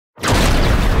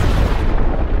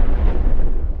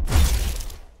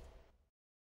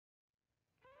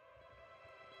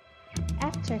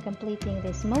after completing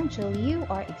this module, you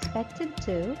are expected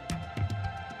to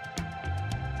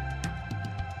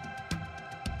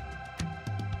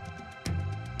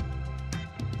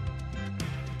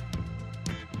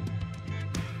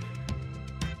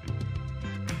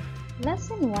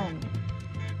Lesson 1.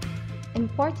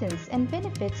 Importance and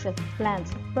benefits of plant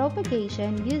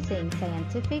propagation using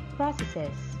scientific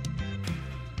processes.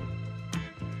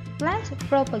 Plant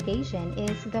propagation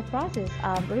is the process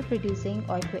of reproducing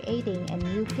or creating a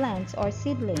new plant or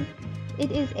seedling.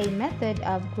 It is a method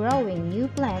of growing new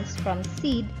plants from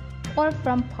seed or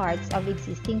from parts of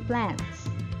existing plants.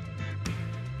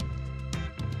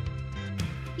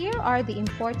 Here are the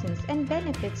importance and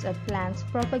benefits of plant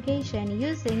propagation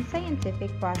using scientific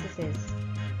processes.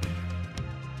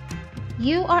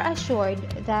 You are assured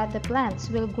that the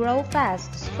plants will grow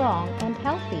fast, strong, and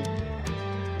healthy.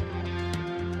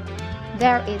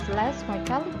 There is less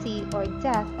mortality or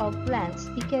death of plants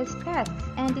because pests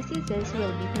and diseases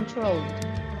will be controlled.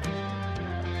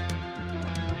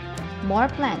 More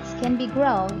plants can be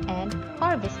grown and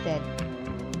harvested.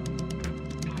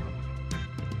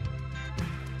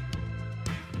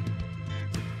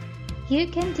 You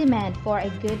can demand for a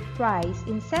good price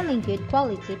in selling good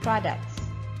quality products.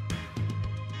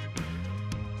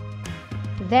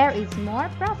 There is more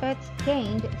profit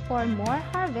gained for more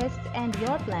harvest and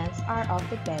your plants are of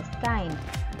the best kind.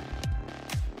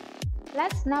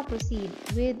 Let's now proceed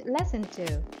with Lesson 2.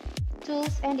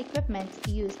 Tools and equipment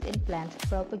used in plant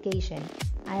propagation.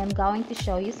 I am going to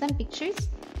show you some pictures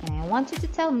and I want you to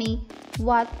tell me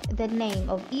what the name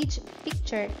of each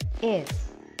picture is.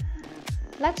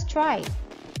 Let's try.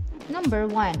 Number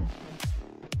 1.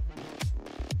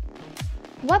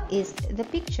 What is the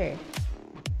picture?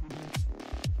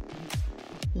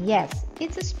 Yes,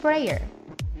 it's a sprayer.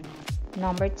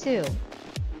 Number 2.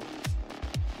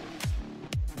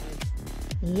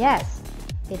 Yes,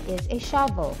 it is a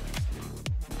shovel.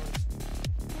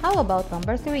 How about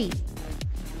number 3?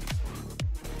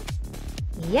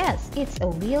 Yes, it's a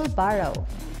wheelbarrow.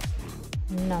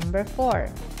 Number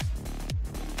 4.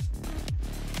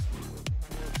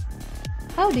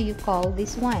 How do you call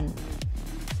this one?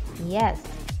 Yes,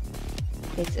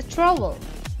 it's a trowel.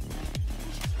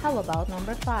 How about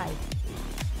number 5?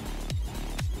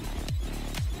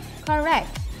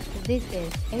 Correct, this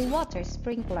is a water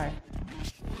sprinkler.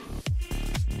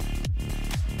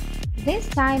 This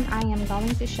time I am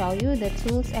going to show you the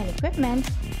tools and equipment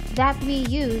that we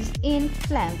use in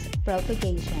plant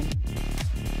propagation.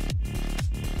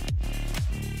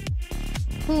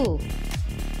 Hoe,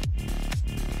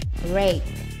 rake,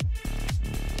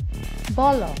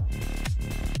 bolo,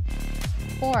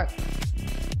 fork,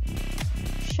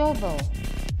 shovel,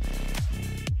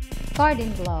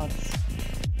 garden gloves,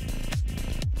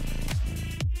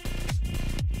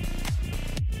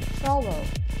 trowel,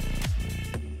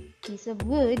 piece of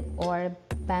wood or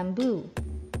bamboo,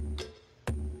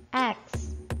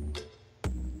 axe,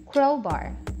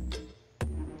 crowbar,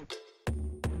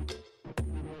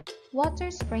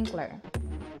 water sprinkler,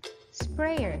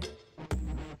 sprayer,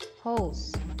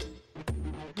 hose,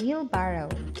 wheelbarrow,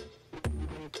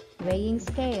 weighing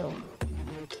scale,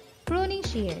 pruning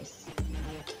shears.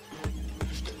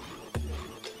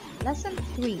 Lesson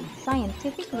 3.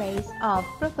 Scientific ways of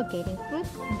propagating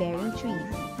fruit-bearing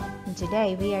trees. And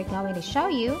today we are going to show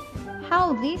you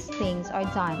how these things are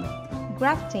done.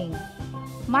 Grafting,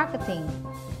 marketing,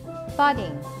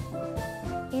 budding,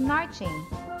 enarching,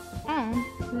 and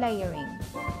layering.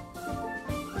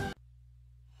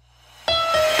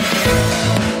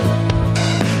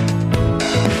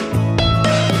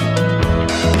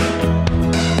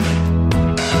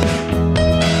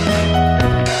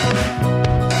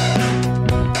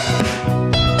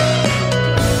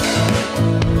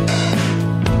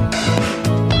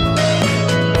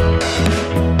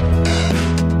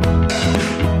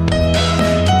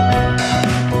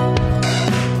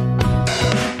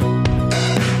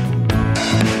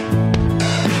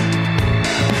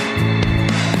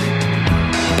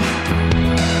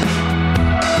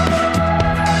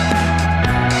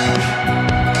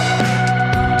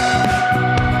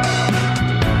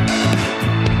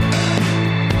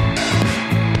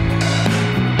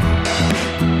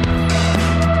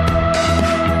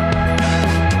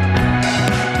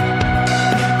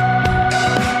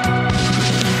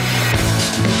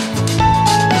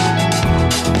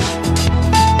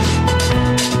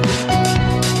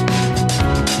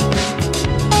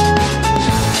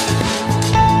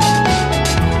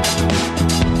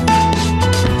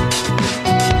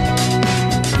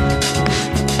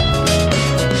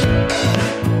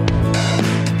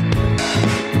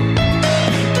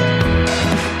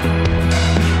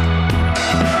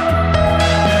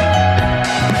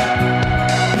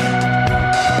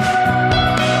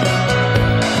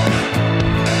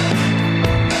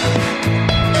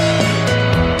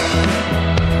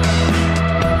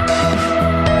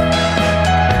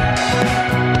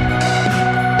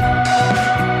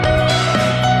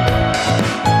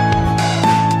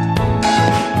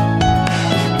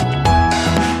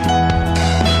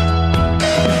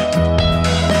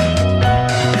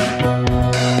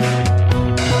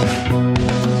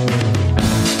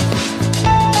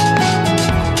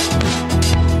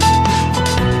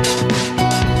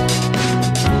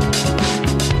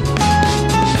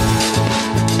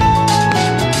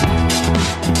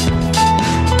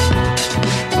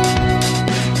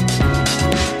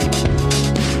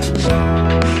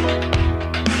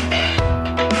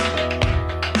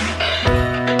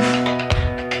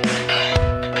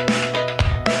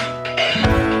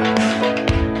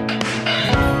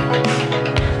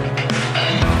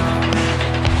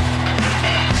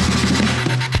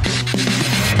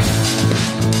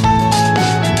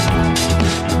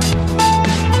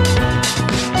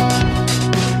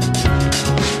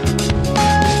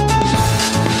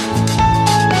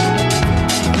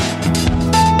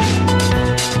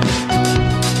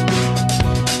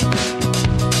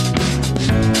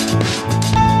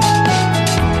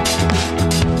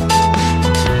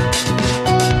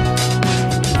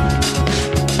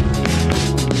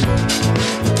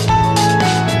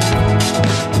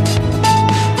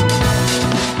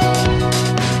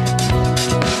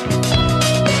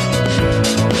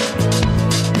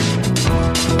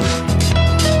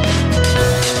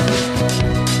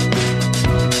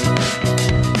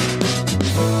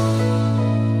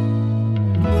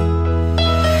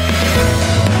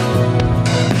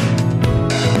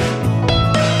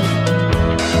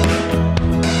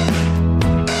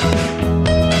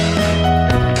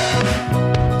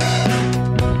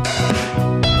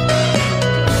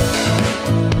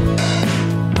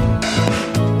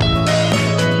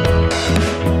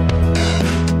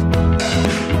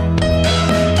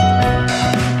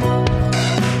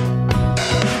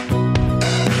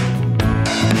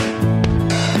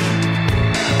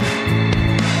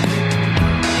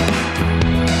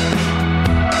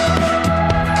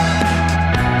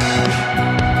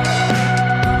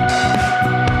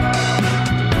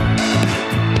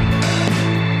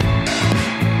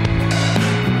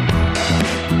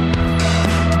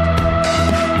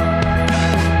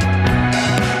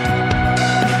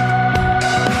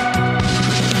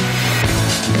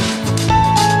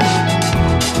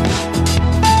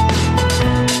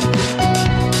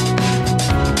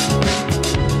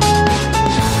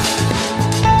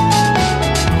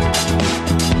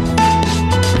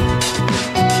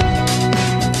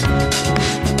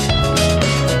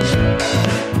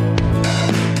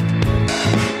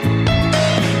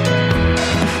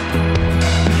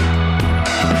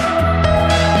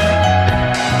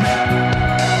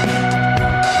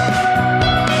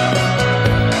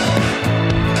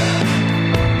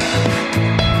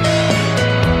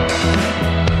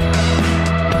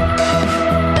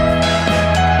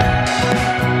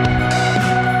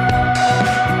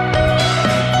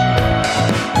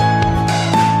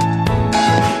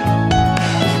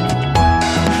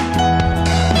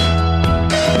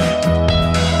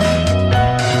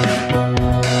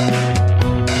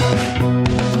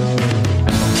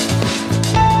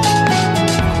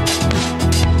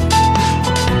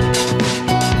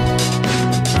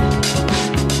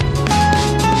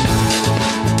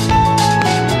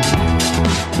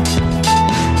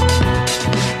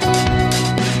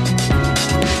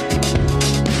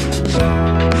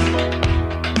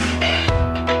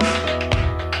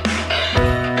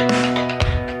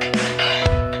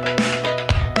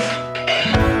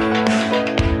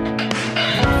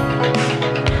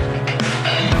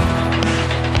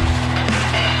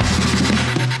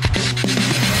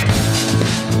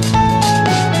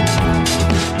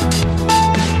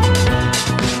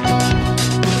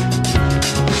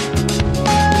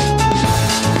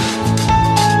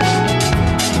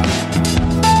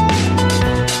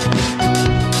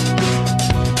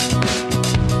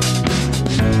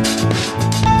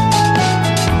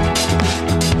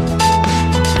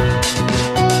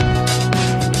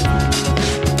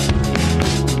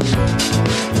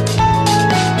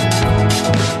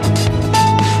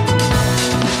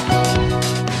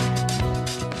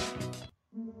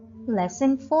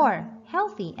 Lesson 4.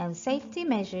 Healthy and safety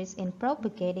measures in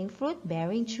propagating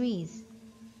fruit-bearing trees.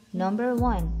 Number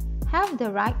 1. Have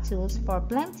the right tools for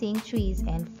planting trees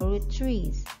and fruit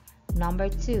trees. Number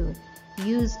 2.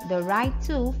 Use the right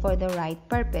tool for the right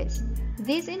purpose.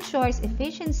 This ensures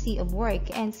efficiency of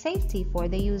work and safety for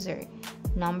the user.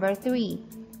 Number 3.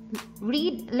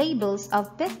 Read labels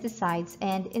of pesticides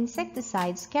and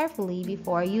insecticides carefully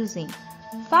before using.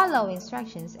 Follow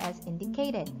instructions as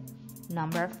indicated.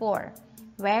 Number 4.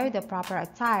 Wear the proper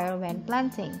attire when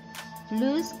planting.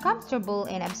 Loose, comfortable,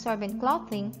 and absorbent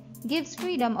clothing gives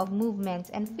freedom of movement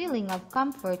and feeling of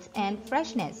comfort and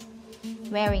freshness.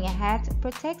 Wearing a hat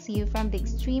protects you from the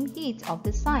extreme heat of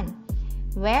the sun.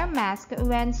 Wear mask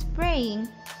when spraying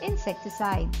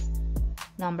insecticides.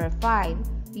 Number 5.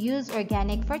 Use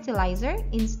organic fertilizer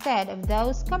instead of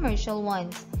those commercial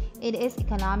ones. It is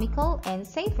economical and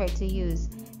safer to use.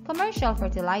 Commercial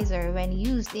fertilizer, when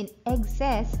used in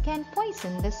excess, can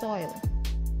poison the soil.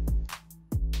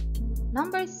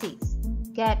 Number 6.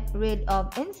 Get rid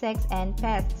of insects and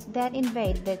pests that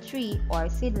invade the tree or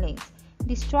seedlings.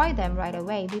 Destroy them right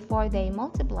away before they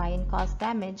multiply and cause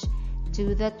damage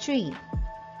to the tree.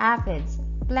 Aphids,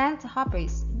 plant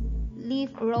hoppers,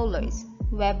 leaf rollers,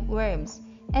 webworms,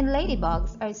 and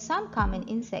ladybugs are some common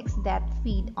insects that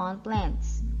feed on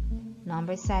plants.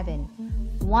 Number 7.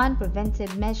 One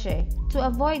preventive measure to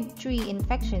avoid tree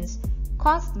infections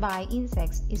caused by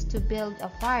insects is to build a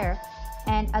fire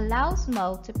and allow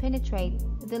smoke to penetrate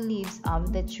the leaves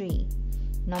of the tree.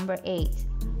 Number 8.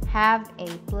 Have a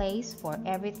place for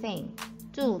everything.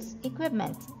 Tools,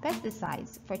 equipment,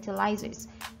 pesticides, fertilizers,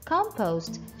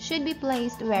 compost should be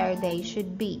placed where they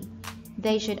should be.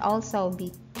 They should also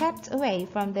be kept away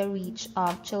from the reach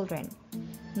of children.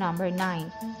 Number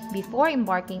 9. Before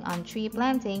embarking on tree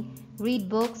planting, read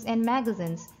books and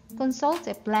magazines. Consult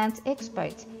a plant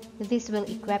expert. This will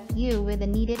equip you with the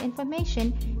needed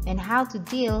information on how to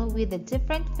deal with the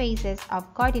different phases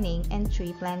of gardening and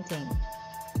tree planting.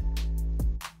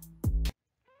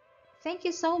 Thank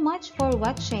you so much for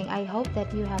watching. I hope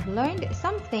that you have learned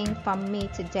something from me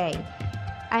today.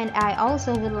 And I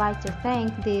also would like to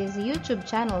thank these YouTube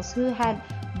channels who had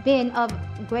been of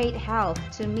great help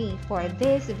to me for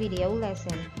this video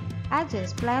lesson.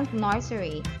 aJun's Plant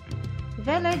Nursery,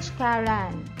 Village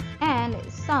Kaaran, and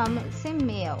Som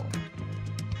Semmio.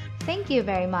 Thank you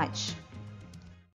very much.